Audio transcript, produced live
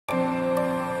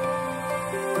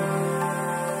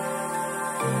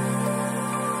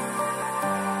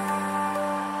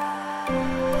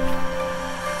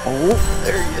Oh,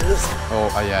 there he is. Oh,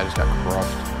 yeah, I just got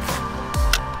crushed.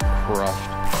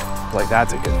 Like,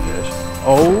 that's a good fish.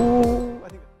 Oh.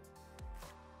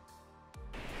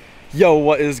 Yo,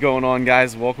 what is going on,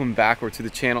 guys? Welcome back to the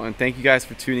channel, and thank you guys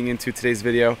for tuning into today's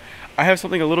video. I have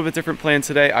something a little bit different planned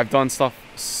today. I've done stuff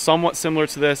somewhat similar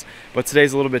to this, but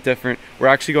today's a little bit different. We're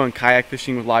actually going kayak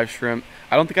fishing with live shrimp.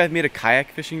 I don't think I've made a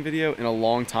kayak fishing video in a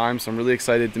long time, so I'm really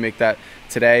excited to make that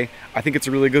today. I think it's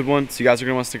a really good one, so you guys are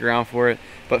gonna want to stick around for it.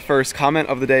 But first, comment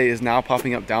of the day is now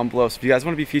popping up down below. So if you guys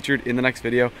want to be featured in the next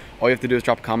video, all you have to do is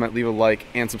drop a comment, leave a like,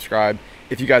 and subscribe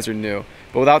if you guys are new.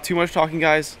 But without too much talking,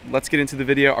 guys, let's get into the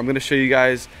video. I'm gonna show you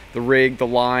guys the rig, the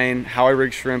line, how I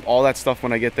rig shrimp, all that stuff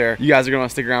when I get there. You guys are gonna want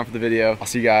to stick around for the video. I'll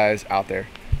see you guys out there.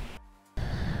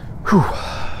 Whew.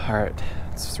 All right,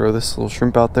 let's throw this little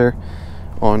shrimp out there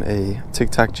on a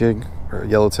tic-tac jig, or a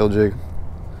yellowtail jig.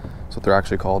 That's what they're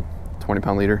actually called,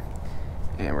 20-pound leader.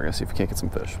 And we're gonna see if we can't get some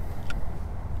fish.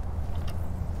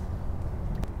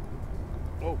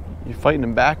 Oh, you're fighting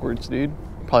him backwards, dude.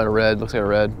 Probably a red, looks like a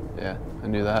red. Yeah, I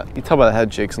knew that. You can tell by the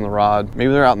head shakes on the rod.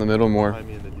 Maybe they're out in the middle more. I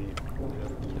mean the deep.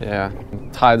 Yeah,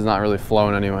 tide's not really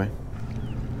flowing anyway.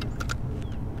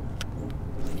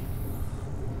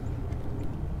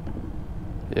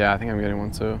 Yeah, I think I'm getting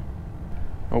one too.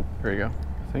 Oh, here you go,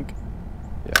 I think.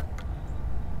 Yeah.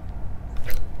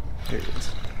 There he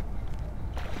is.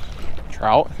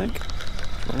 Trout, I think.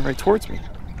 Running right towards me.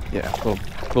 Yeah,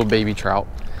 little baby trout.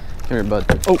 Come here, bud.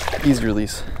 Oh, easy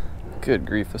release. Good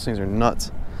grief, those things are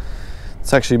nuts.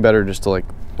 It's actually better just to like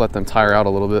let them tire out a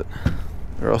little bit,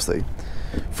 or else they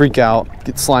freak out,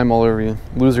 get slime all over you,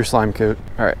 lose your slime coat.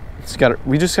 All right,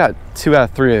 we just got 2 out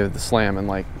of 3 of the slam in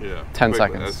like 10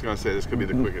 seconds. I was gonna say this could be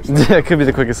the quickest. It could be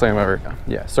the quickest slam ever.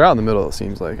 Yeah, so they're out in the middle. It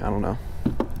seems like, I don't know.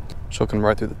 Choking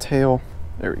right through the tail.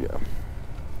 There we go.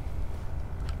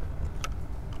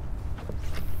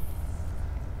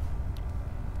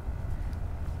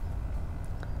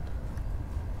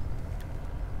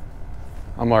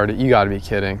 I'm already, you gotta be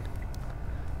kidding.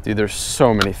 Dude, there's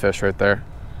so many fish right there.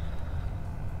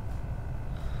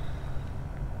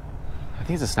 I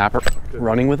think it's a snapper.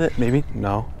 Running with it, maybe?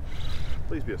 No.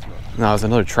 Please be a snapper. No, it's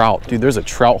another trout. Dude, there's a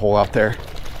trout hole out there.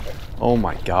 Oh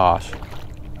my gosh.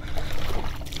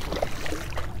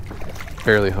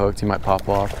 Barely hooked, he might pop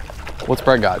off. What's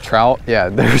Brett got, trout? Yeah,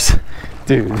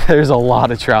 dude, there's a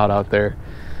lot of trout out there.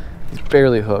 He's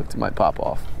barely hooked, might pop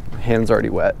off. My hand's already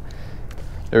wet.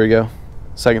 There we go.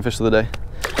 Second fish of the day.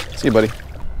 See you, buddy.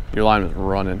 Your line was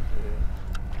running.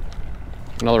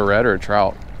 Another red or a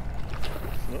trout?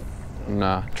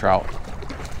 Nah, trout.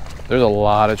 There's a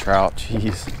lot of trout.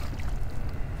 Jeez.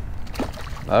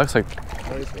 That looks like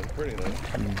nice one. Pretty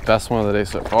nice. Best one of the day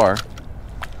so far.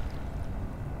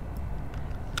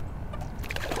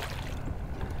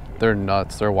 They're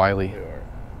nuts. They're wily. They are.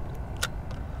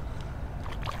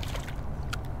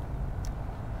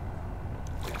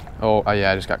 Oh,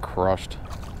 yeah, I just got crushed.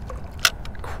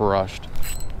 Crushed.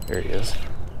 There he is.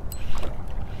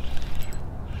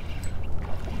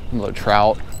 Another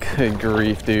trout. Good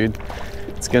grief, dude.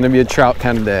 It's gonna be a trout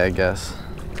kind of day, I guess.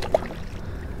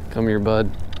 Come here, bud.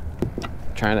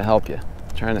 Trying to help you.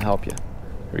 Trying to help you.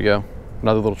 Here we go.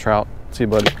 Another little trout. See you,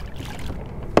 buddy.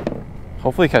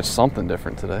 Hopefully catch something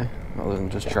different today, other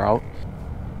than just trout.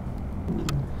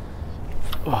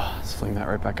 Oh, let's fling that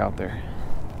right back out there.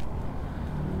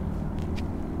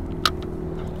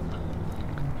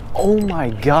 Oh my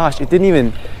gosh, it didn't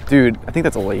even, dude, I think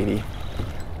that's a lady.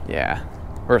 Yeah,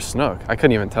 or a snook, I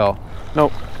couldn't even tell.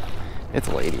 Nope, it's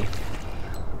a lady.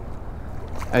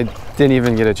 I didn't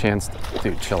even get a chance to,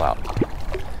 dude, chill out.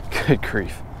 Good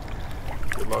grief.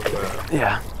 Good luck with that.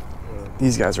 Yeah,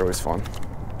 these guys are always fun.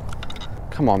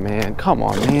 Come on, man, come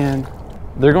on, man.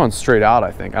 They're going straight out,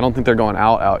 I think. I don't think they're going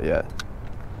out yet.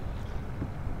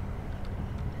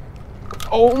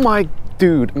 Oh my,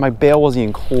 dude, my bail wasn't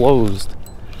even closed.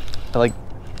 Like,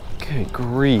 good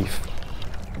grief.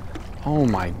 Oh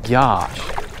my gosh.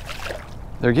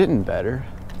 They're getting better.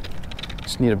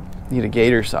 Just need a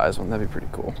gator size one. That'd be pretty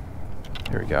cool.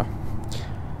 Here we go.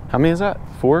 How many is that?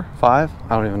 4, 5?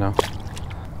 I don't even know.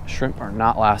 Shrimp are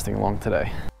not lasting long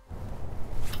today.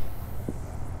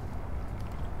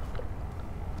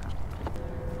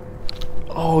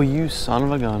 Oh, you son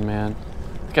of a gun, man.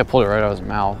 I think I pulled it right out of his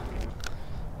mouth.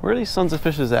 Where are these sons of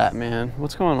fishes at, man?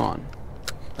 What's going on?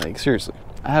 Like, seriously,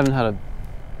 I haven't had a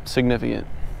significant,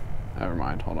 never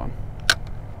mind, hold on.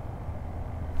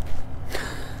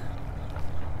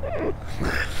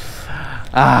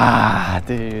 Ah,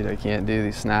 dude, I can't do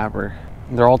these snapper.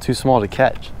 They're all too small to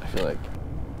catch, I feel like.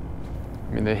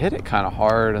 I mean, they hit it kind of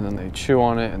hard and then they chew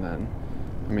on it and then,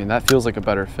 I mean, that feels like a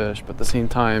better fish, but at the same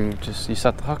time, just you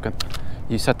set the hook and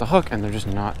You set the hook and they're just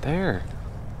not there.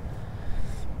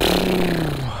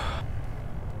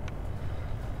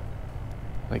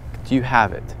 Like, do you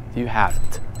have it? Do you have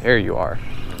it? There you are.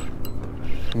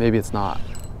 Maybe it's not.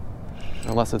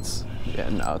 Unless it's, yeah,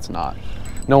 no, it's not.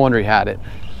 No wonder he had it.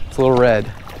 It's a little red.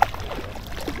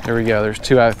 There we go. There's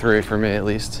 2 out of 3 for me at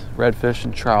least. Redfish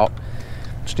and trout.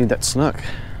 Just need that snook.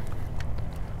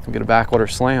 We'll get a backwater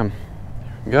slam.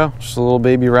 There we go. Just a little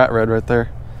baby rat red right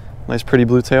there. Nice pretty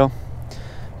blue tail.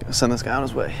 Gonna send this guy on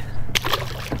his way.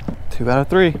 2 out of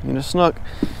 3. Need a snook.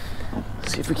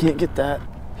 See if we can't get that.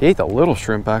 He ate the little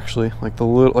shrimp actually, like the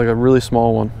little, like a really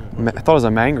small one. I thought it was a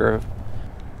mangrove.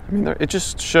 I mean, it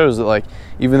just shows that like,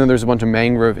 even though there's a bunch of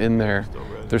mangrove in there,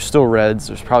 there's still reds.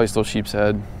 There's probably still sheep's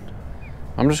head.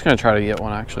 I'm just gonna try to get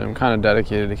one actually. I'm kind of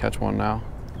dedicated to catch one now.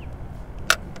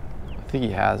 I think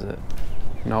he has it.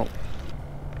 Nope.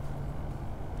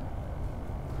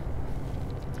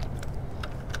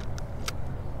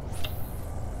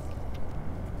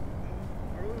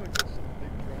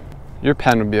 Your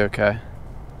pen would be okay.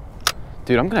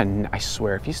 Dude, I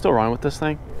swear, if he's still running with this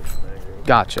thing,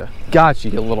 gotcha,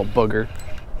 you little booger.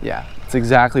 Yeah, it's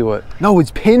exactly what, no, it's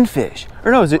pinfish.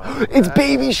 Or no, it's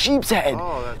baby sheep's head.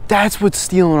 Oh, that's what's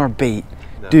stealing our bait.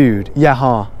 No. Dude, yeah,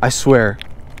 huh, I swear.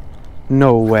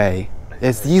 No way.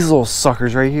 It's these little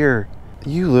suckers right here.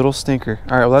 You little stinker.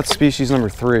 All right, well, that's species number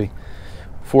 3.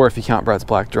 4 if you count Brett's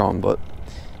black drum, but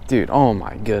dude, oh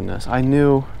my goodness. I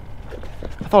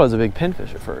thought it was a big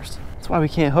pinfish at first. That's why we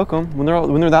can't hook them. When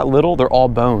they're that little, they're all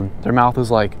bone. Their mouth is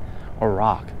like a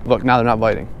rock. Look, now they're not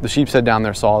biting. The sheep's head down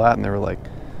there saw that and they were like,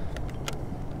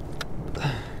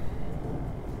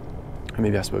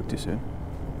 maybe I spoke too soon.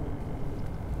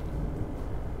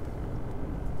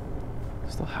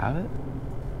 Still have it?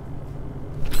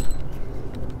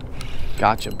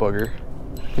 Gotcha, booger.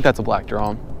 I think that's a black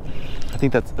drum. I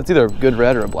think that's either a good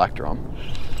red or a black drum.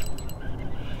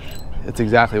 It's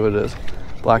exactly what it is.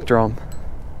 Black drum.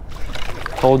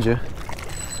 Told you.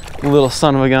 Little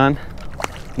son of a gun.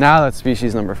 Now that's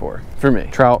species number 4 for me.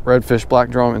 Trout, redfish,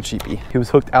 black drum, and sheepy. He was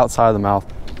hooked outside of the mouth.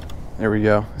 There we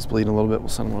go. He's bleeding a little bit. We'll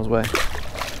send him on his way.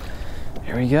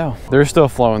 Here we go. They're still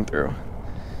flowing through.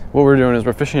 What we're doing is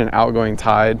we're fishing an outgoing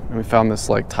tide, and we found this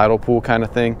like tidal pool kind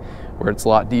of thing where it's a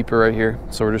lot deeper right here.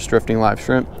 So we're just drifting live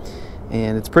shrimp,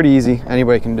 and it's pretty easy.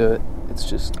 Anybody can do it. It's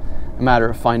just a matter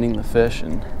of finding the fish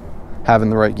and having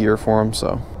the right gear for them.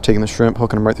 So taking the shrimp,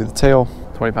 hooking them right through the tail,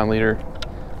 20-pound leader,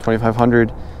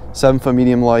 2500, 7-foot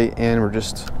medium light, and we're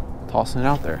just tossing it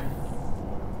out there.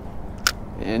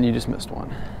 And you just missed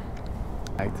one.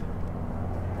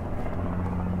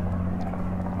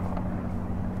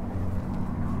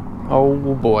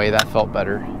 Oh boy, that felt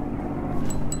better.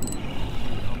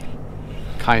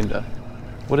 Kinda.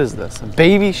 What is this? A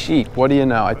baby sheep. What do you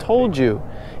know? I told you.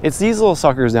 It's these little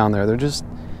suckers down there. They're just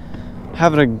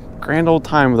having a grand old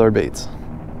time with our baits.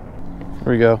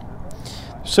 Here we go.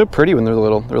 They're so pretty when they're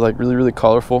little. They're like really, really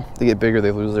colorful. They get bigger,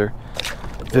 they lose their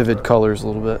vivid colors a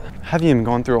little bit. I haven't even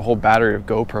gone through a whole battery of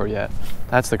GoPro yet.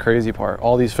 That's the crazy part.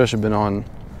 All these fish have been on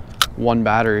one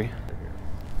battery.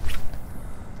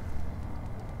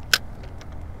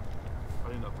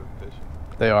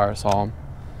 They are, I saw them.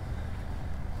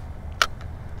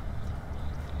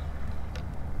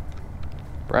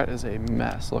 Brett is a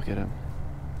mess, look at him.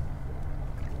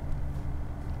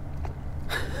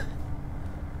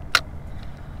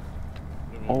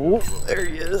 Oh, there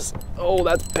he is. Oh,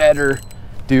 that's better.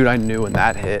 Dude, I knew when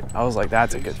that hit. I was like,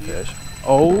 that's a good fish.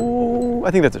 Oh, I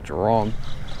think that's a drum.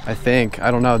 I think, I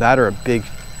don't know, that or a big,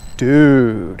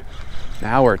 dude.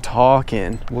 Now we're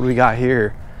talking. What do we got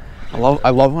here? I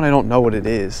love when I don't know what it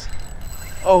is.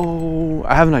 Oh,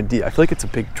 I have an idea. I feel like it's a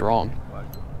big drum.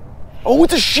 Oh,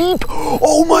 it's a sheep.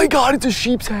 Oh my God, it's a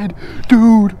sheep's head.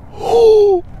 Dude.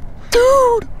 Oh,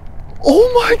 dude.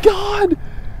 Oh my God.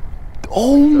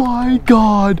 Oh my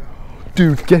God.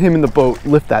 Dude, get him in the boat.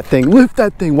 Lift that thing. Lift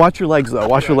that thing. Watch your legs though.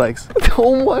 Watch your legs.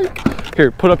 Oh my God.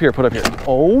 Here, put up here. Put up here.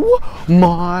 Oh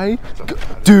my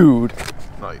God. Dude.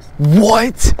 Nice.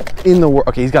 What in the world?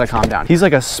 Okay, he's got to calm down. He's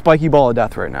like a spiky ball of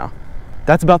death right now.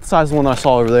 That's about the size of the one that I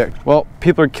saw over there. Well,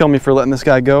 people are killing me for letting this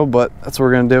guy go, but that's what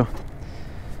we're going to do.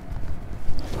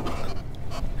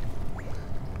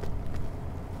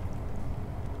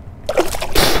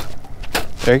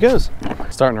 There he goes.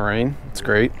 Starting to rain. It's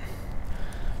great.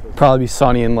 Probably be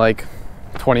sunny in like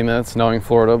 20 minutes knowing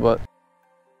Florida, but.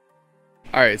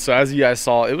 All right, so as you guys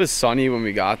saw, it was sunny when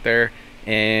we got there,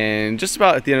 and just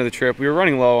about at the end of the trip, we were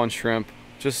running low on shrimp,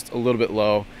 just a little bit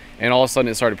low, and all of a sudden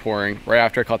it started pouring right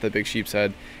after I caught that big sheep's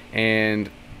head. And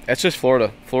that's just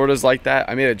Florida. Florida's like that.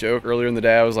 I made a joke earlier in the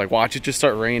day. I was like, watch it just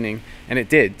start raining, and it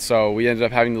did. So we ended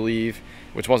up having to leave.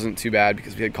 which wasn't too bad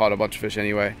because we had caught a bunch of fish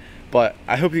anyway. But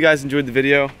I hope you guys enjoyed the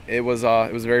video. It was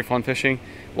very fun fishing.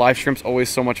 Live shrimp's always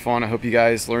so much fun. I hope you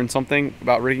guys learned something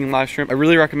about rigging live shrimp. I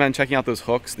really recommend checking out those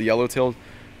hooks, the yellow-tailed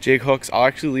jig hooks. I'll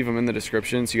actually leave them in the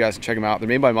description so you guys can check them out. They're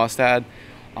made by Mustad.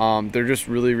 They're just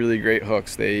really, really great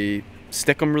hooks. They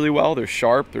stick them really well. They're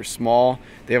sharp, they're small,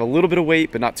 they have a little bit of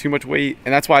weight but not too much weight,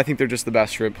 and that's why I think they're just the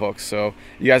best shrimp hooks. So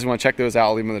you guys want to check those out,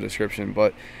 I'll leave them in the description.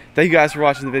 But thank you guys for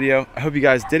watching the video. I hope you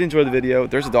guys did enjoy the video.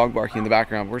 There's a dog barking in the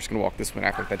background. We're just gonna walk this way and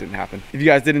act like that didn't happen. If you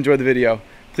guys did enjoy the video,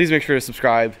 please make sure to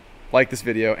subscribe, like this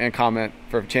video, and comment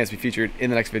for a chance to be featured in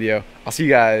the next video. I'll see you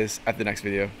guys at the next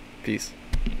video. Peace.